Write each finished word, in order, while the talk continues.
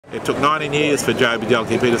It took 19 years for Joh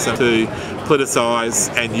Bjelke-Petersen to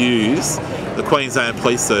politicise and use the Queensland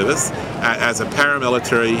Police Service as a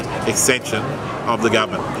paramilitary extension of the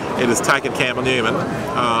government. It has taken Campbell Newman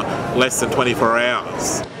less than 24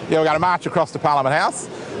 hours. Yeah, we're going to march across to Parliament House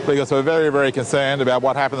because we're very, very concerned about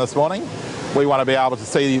what happened this morning. We want to be able to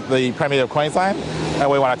see the Premier of Queensland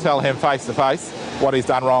and we want to tell him face to face what he's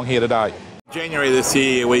done wrong here today. January this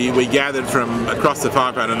year we gathered from across the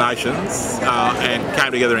 500 nations and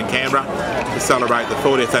came together in Canberra to celebrate the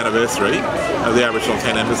 40th anniversary of the Aboriginal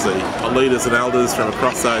Tent Embassy. Leaders and elders from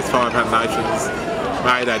across those 500 nations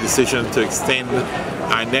made a decision to extend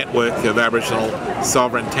a network of Aboriginal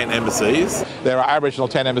Sovereign Tent Embassies. There are Aboriginal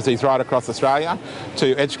tent embassies right across Australia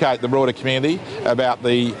to educate the broader community about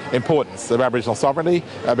the importance of Aboriginal sovereignty,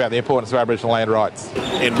 about the importance of Aboriginal land rights.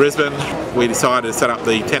 In Brisbane, we decided to set up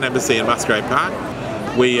the Tent Embassy in Musgrave Park.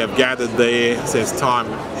 We have gathered there since time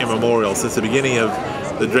immemorial, since the beginning of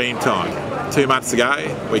the dream time. 2 months ago,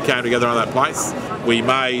 we came together on that place. We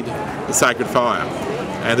made the sacred fire.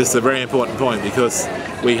 And this is a very important point because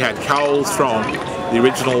we had coals from the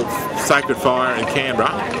original sacred fire in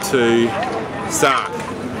Canberra to start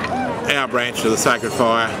our branch of the sacred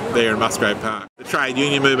fire there in Musgrave Park. The trade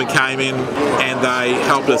union movement came in and they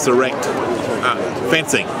helped us erect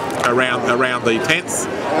fencing around the tents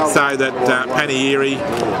so that Panieri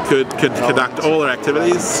could conduct all their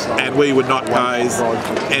activities and we would not pose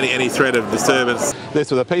any threat of disturbance.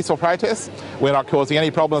 This was a peaceful protest. We're not causing any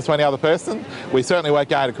problems to any other person. We certainly weren't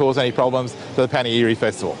going to cause any problems to the Panieri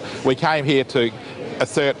Festival. We came here to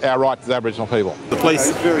assert our rights as Aboriginal people. The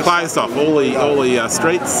police closed off all the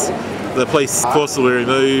streets. The police forcibly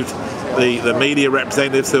removed the media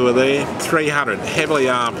representatives who were there. 300 heavily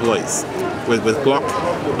armed police with Glock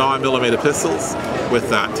 9mm pistols, with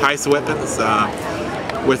taser weapons,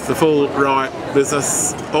 with the full riot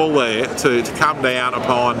business all there to come down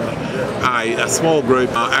upon a small group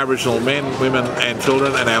of Aboriginal men, women and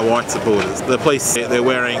children and our white supporters. The police, they're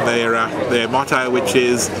wearing their motto, which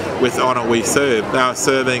is "With honour we serve." They are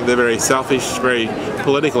serving the very selfish, very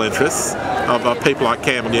political interests of people like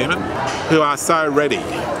Campbell Newman, who are so ready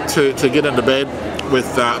to get into bed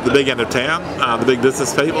with the big end of town, the big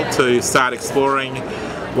business people, to start exploring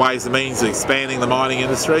ways and means of expanding the mining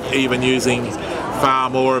industry, even using far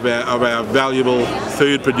more of our valuable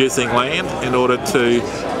food producing land in order to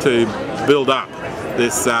build up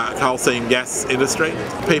this coal seam gas industry.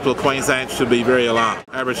 People of Queensland should be very alarmed.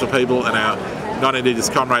 Aboriginal people and our non-Indigenous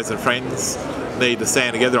comrades and friends need to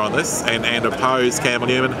stand together on this and oppose Campbell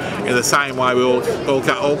Newman in the same way we all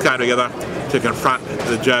came together to confront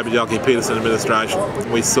the Joh Bjelke-Petersen administration.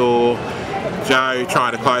 We saw Joh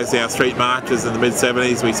trying to close down street marches in the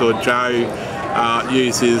mid-70s. We saw Joh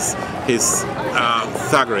use his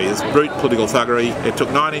thuggery, his brute political thuggery. It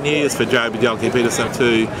took 19 years for Joh Bjelke-Petersen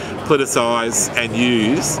to politicise and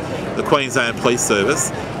use the Queensland Police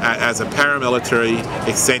Service as a paramilitary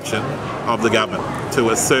extension of the government to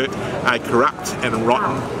assert a corrupt and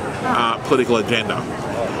rotten political agenda.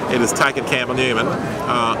 It has taken Campbell Newman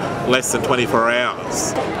less than 24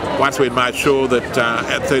 hours. Once we'd made sure that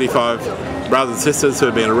 35 brothers and sisters who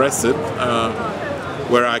had been arrested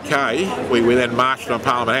were okay, we then marched on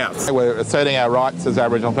Parliament House. We're asserting our rights as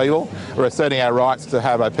Aboriginal people. We're asserting our rights to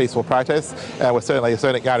have a peaceful protest, and we're certainly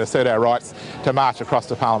going to assert our rights to march across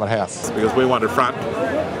to Parliament House. Because we want to front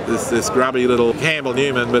this grubby little Campbell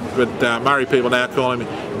Newman, but Murray people now call him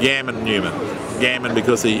Gammon Newman. Gammon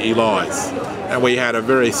because he lies. And we had a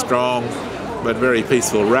very strong but very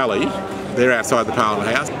peaceful rally there outside the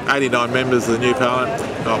Parliament House. 89 members of the new Parliament,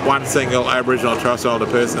 not one single Aboriginal and Torres Strait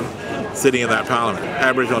Islander person sitting in that Parliament.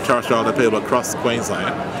 Aboriginal and Torres Strait Islander people across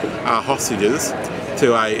Queensland are hostages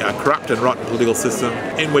to a corrupt and rotten political system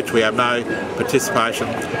in which we have no participation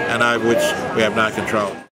and over which we have no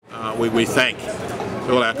control. We thank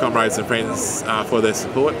all our comrades and friends for their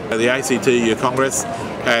support. The ACTU Congress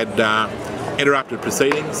had interrupted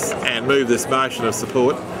proceedings and moved this motion of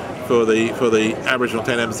support for the Aboriginal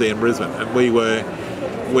Tent Embassy in Brisbane, and we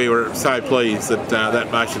were so pleased that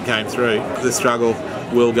that motion came through. This struggle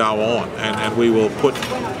will go on, and we will put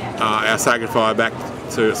our sacred fire back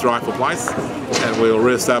to its rightful place, and we will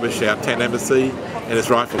re-establish our tent embassy in its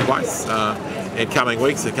rightful place in coming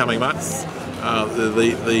weeks and coming months.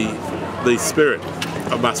 The spirit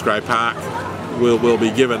of Musgrave Park will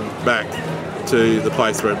be given back to the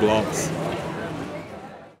place where it belongs.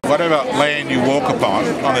 Whatever land you walk upon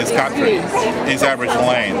this country is Aboriginal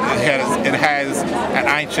land. It has an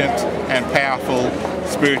ancient and powerful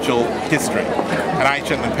spiritual history, an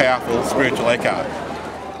ancient and powerful spiritual echo.